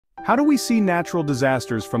How do we see natural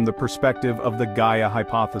disasters from the perspective of the Gaia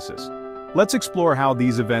hypothesis? Let's explore how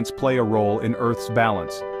these events play a role in Earth's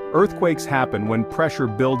balance. Earthquakes happen when pressure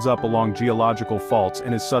builds up along geological faults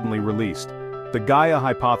and is suddenly released. The Gaia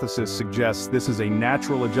hypothesis suggests this is a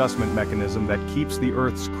natural adjustment mechanism that keeps the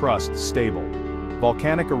Earth's crust stable.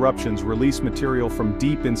 Volcanic eruptions release material from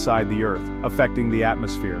deep inside the Earth, affecting the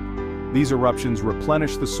atmosphere. These eruptions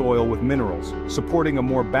replenish the soil with minerals, supporting a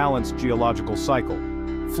more balanced geological cycle.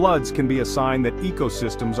 Floods can be a sign that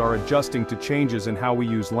ecosystems are adjusting to changes in how we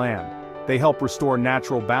use land. They help restore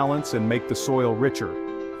natural balance and make the soil richer.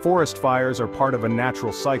 Forest fires are part of a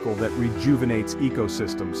natural cycle that rejuvenates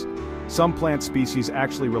ecosystems. Some plant species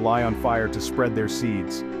actually rely on fire to spread their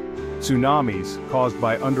seeds. Tsunamis, caused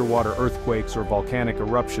by underwater earthquakes or volcanic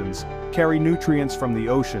eruptions, carry nutrients from the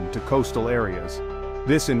ocean to coastal areas.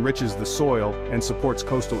 This enriches the soil and supports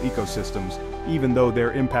coastal ecosystems, even though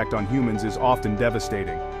their impact on humans is often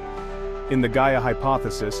devastating. In the Gaia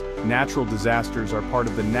hypothesis, natural disasters are part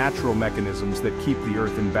of the natural mechanisms that keep the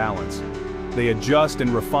Earth in balance. They adjust and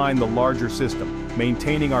refine the larger system,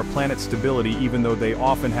 maintaining our planet's stability even though they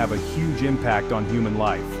often have a huge impact on human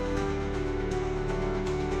life.